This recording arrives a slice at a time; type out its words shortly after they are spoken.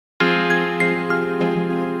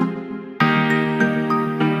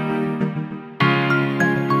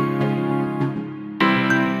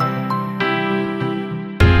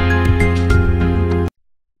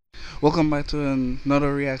Welcome back to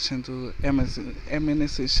another reaction to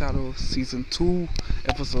Eminence Shadow Season 2,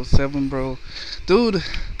 Episode 7, bro. Dude,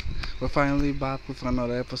 we're finally back with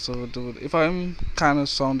another episode, dude. If I'm kind of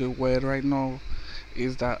sounding weird right now,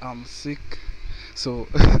 is that I'm sick. So,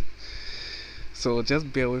 so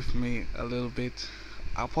just bear with me a little bit.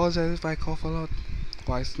 I apologize if I cough a lot,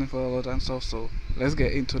 or I sniff a lot and stuff. So, let's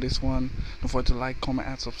get into this one. Don't forget to like, comment,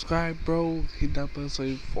 and subscribe, bro. Hit that bell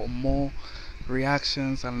so for more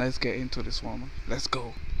reactions, and let's get into this one. Let's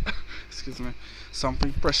go. Excuse me.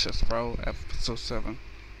 Something precious, bro. Episode 7.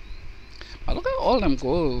 But look at all them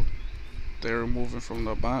gold they're removing from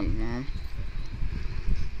the bank, man.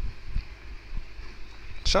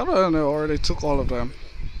 Shadow and they already took all of them.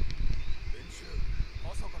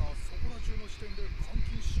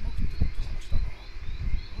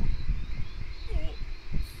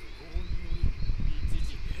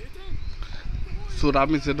 So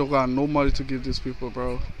that means they don't got no money to give these people,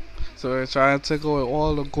 bro. So they're trying to take away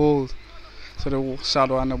all the gold, so the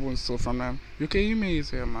Shadow and the won't steal from them. Yukihime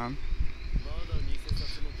is here, man.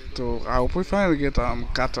 So I hope we finally get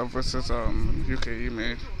Kata versus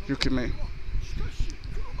Yukihime.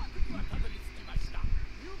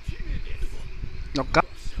 No,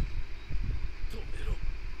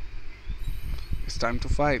 it's time to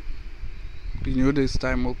fight. We knew this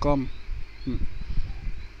time will come.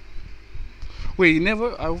 Wait, he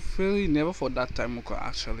never. I feel he never fought that time will come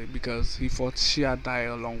actually, because he fought Shia Dai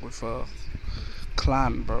along with her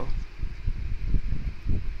clan, bro.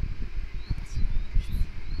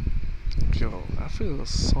 Yo, I feel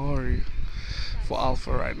sorry for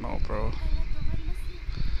Alpha right now, bro.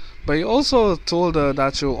 But he also told her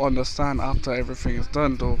that she'll understand after everything is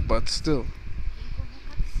done, though. But still.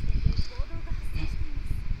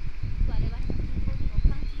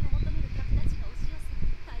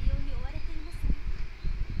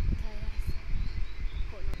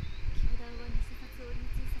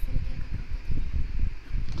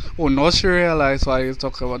 Oh, now she realized what he's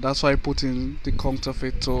talking about. That's why he put in the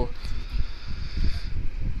counterfeit to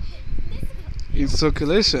in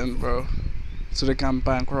circulation, bro, so they can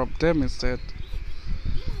bankrupt them instead.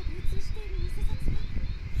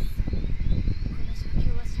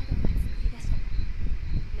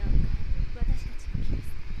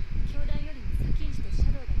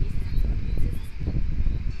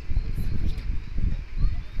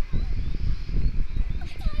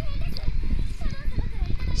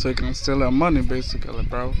 So you can steal her money, basically,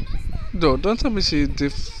 bro. Though, don't tell me she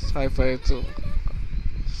deciphered to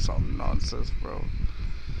some nonsense, bro.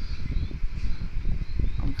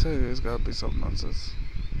 I'm telling you, it's gotta be some nonsense.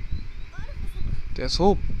 There's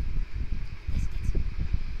hope.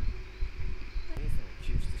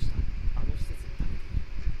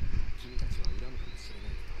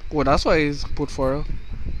 Oh, that's why he's put for her.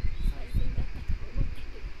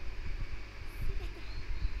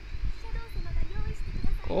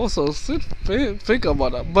 Also, think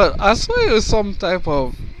about that. But I swear it's some type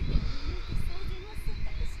of.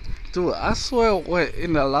 Dude, I swear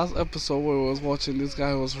in the last episode where we was watching, this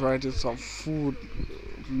guy was writing some food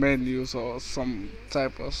menus or some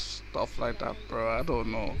type of stuff like that, bro. I don't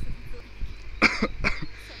know.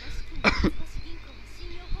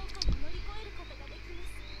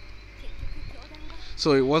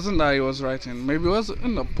 So it wasn't that he was writing. Maybe it was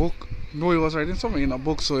in a book. No, he was writing something in a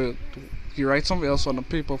book, so he writes something else on the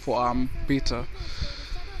paper for beta.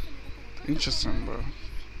 Interesting, bro.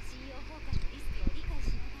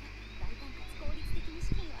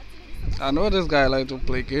 I know this guy like to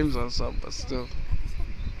play games and stuff, but still.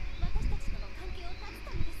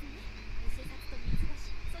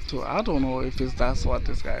 So I don't know if that's what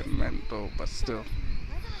this guy meant though, but still.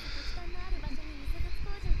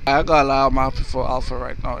 I got a lot of happy for Alpha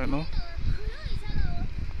right now, you know.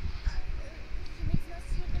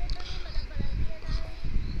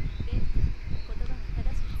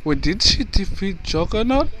 Wait, did she defeat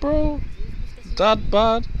Juggernaut, bro? That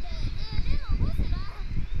bad?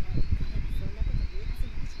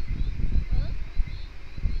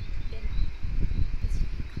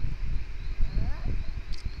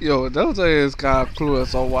 Yo, that is kind of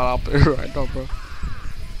clueless on what happened right now, bro.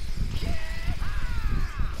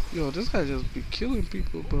 Yo, this guy just be killing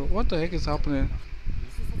people, bro. What the heck is happening?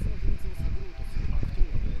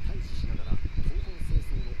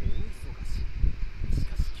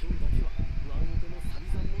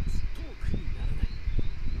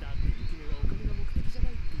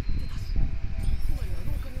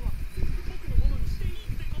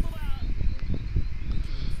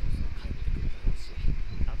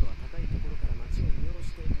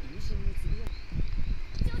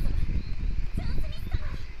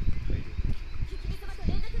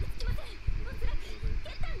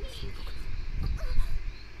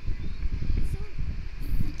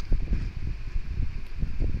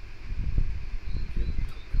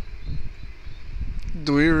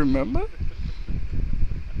 Do you remember?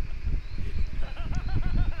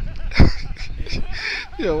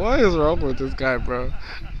 Yo, what is wrong with this guy, bro?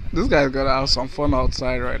 This guy's gonna have some fun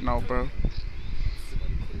outside right now, bro.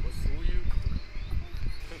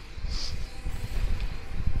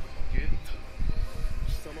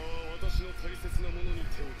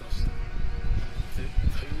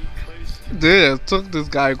 They took this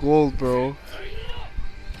guy gold, bro.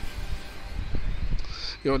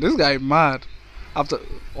 Yo, this guy mad. After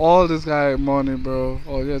all this guy money, bro.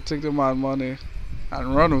 Oh yeah, take the man money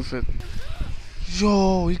and run with it.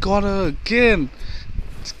 Yo, he got her again.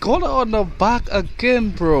 He got her on the back again,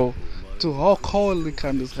 bro. Dude, how cowardly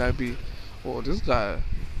can this guy be? Oh, this guy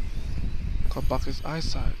got back his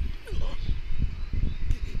eyesight.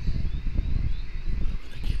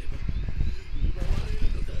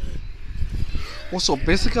 Oh, so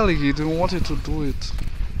basically he didn't want it to do it.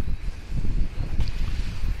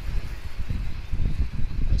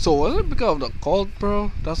 So was it because of the cult,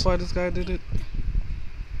 bro? That's why this guy did it?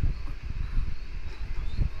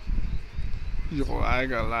 Yo, I ain't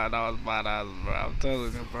gonna lie, that was badass, bro. I'm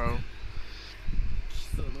telling you, bro.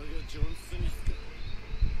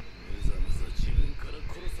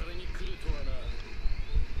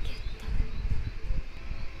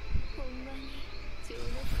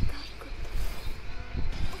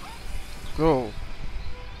 Bro,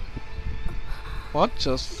 what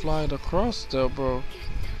just flied across there, bro?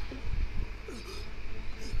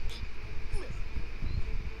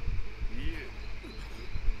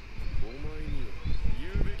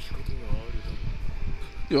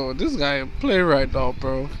 Yo, this guy play right now,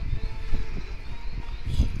 bro.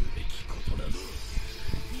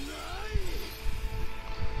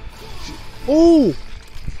 Oh!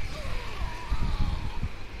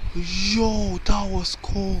 Yo, that was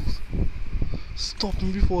cold. Stop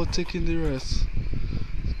him before taking the rest.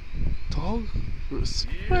 Dog,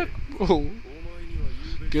 respect, bro.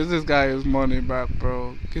 Give this guy his money back,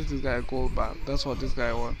 bro. Give this guy gold back. That's what this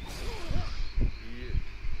guy wants.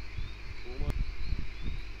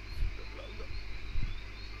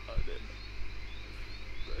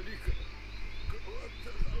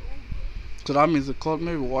 So that means the cult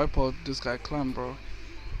maybe wipe out this guy clan, bro.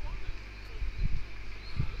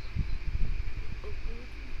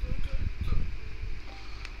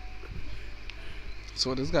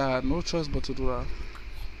 So this guy had no choice but to do that.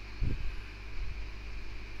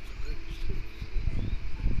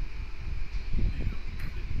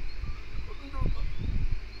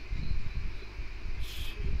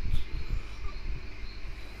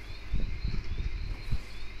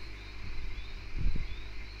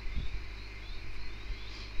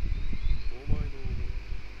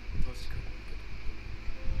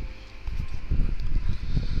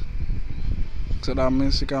 So that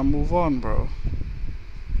means you can move on, bro.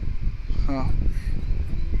 Huh.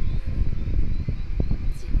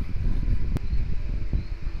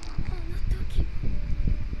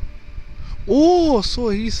 Oh, so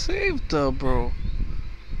he saved her, bro.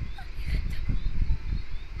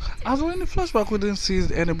 As well in the flashback we didn't see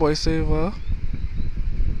anybody save her.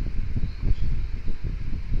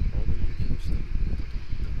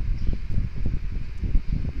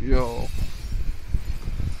 Yo.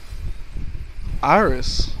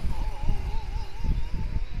 Iris.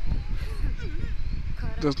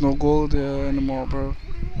 There's no gold there anymore, bro.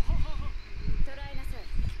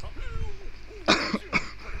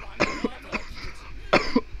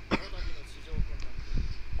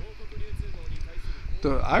 The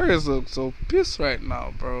Iris looks so pissed right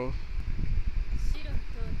now, bro.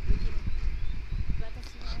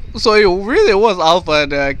 So it really was Alpha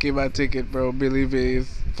and I came and take it, bro. Believe it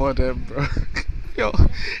is for them, bro. Yo,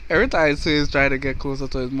 every time I see he's trying to get closer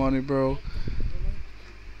to his money, bro.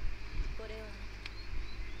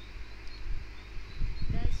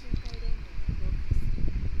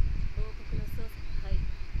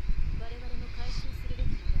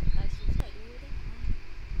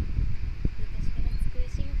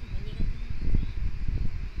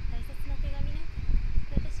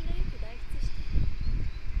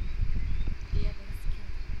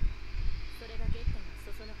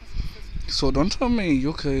 So don't tell me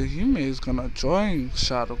Hime is gonna join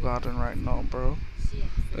Shadow Garden right now, bro.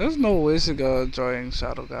 There's no way she's gonna join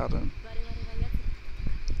Shadow Garden.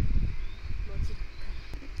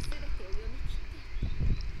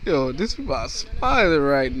 Yo, these people are smiling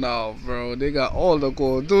right now, bro. They got all the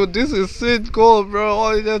gold. Dude, this is Sid gold, bro.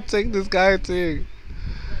 All you just take this guy thing.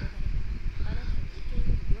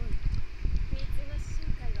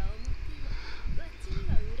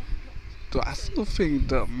 Dude, I still think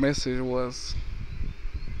the message was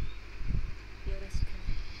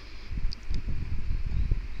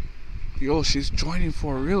Yo, she's joining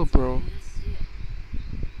for real, bro.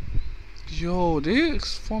 Yo, they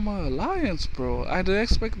form an alliance, bro. I didn't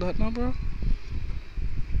expect that, no, bro.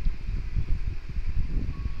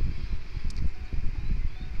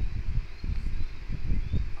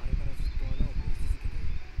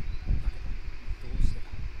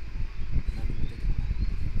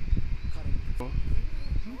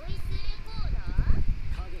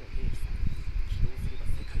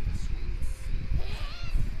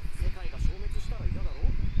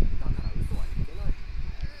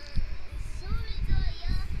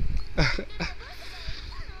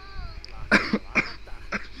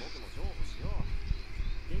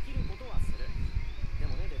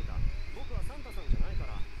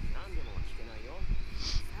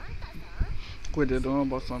 What they doing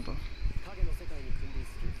about something?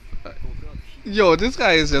 Yo, this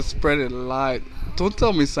guy is just spreading light. Don't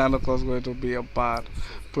tell me Santa Claus is going to be a bad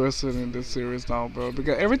person in this series now, bro.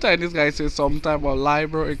 Because every time this guy says some type of lie,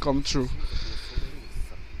 bro, it comes true.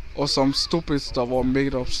 Or some stupid stuff or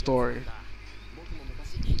made up story.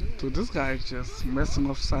 Dude, this guy is just messing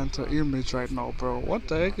up Santa image right now, bro. What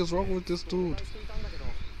the heck is wrong with this dude?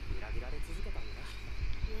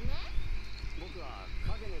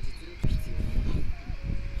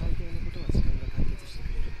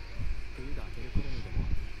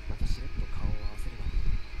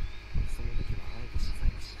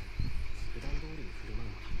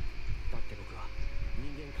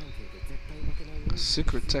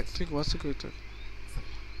 Secret tactic? What secret tactic?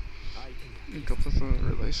 Interpersonal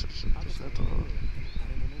relationship.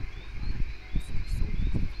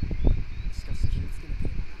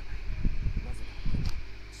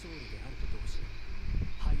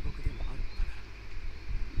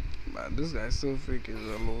 Man, this guy still think he's a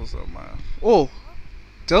loser, man. Oh!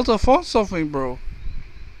 Delta found something, bro.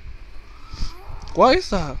 What is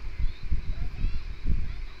that?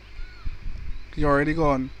 You already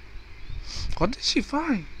gone. What did she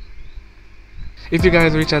find? If you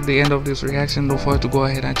guys reach at the end of this reaction, don't forget to go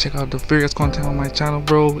ahead and check out the various content on my channel,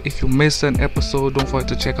 bro. If you missed an episode, don't forget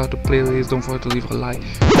to check out the playlist. Don't forget to leave a like,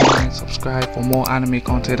 comment, subscribe for more anime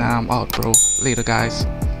content, and I'm out, bro. Later, guys.